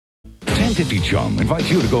1050 CHUM invites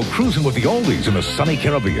you to go cruising with the Oldies in the sunny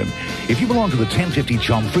Caribbean. If you belong to the 1050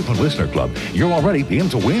 CHUM Frequent Listener Club, you're already in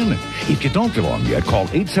to win. If you don't belong yet, call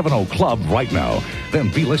 870-CLUB right now.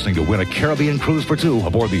 Then be listening to win a Caribbean cruise for two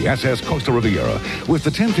aboard the SS Costa Riviera with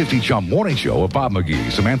the 1050 CHUM Morning Show of Bob McGee,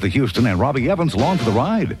 Samantha Houston, and Robbie Evans along for the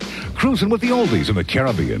ride. Cruising with the Oldies in the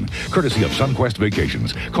Caribbean, courtesy of Sunquest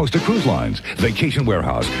Vacations, Costa Cruise Lines, Vacation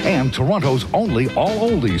Warehouse, and Toronto's only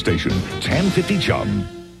all-oldies station, 1050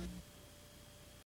 CHUM.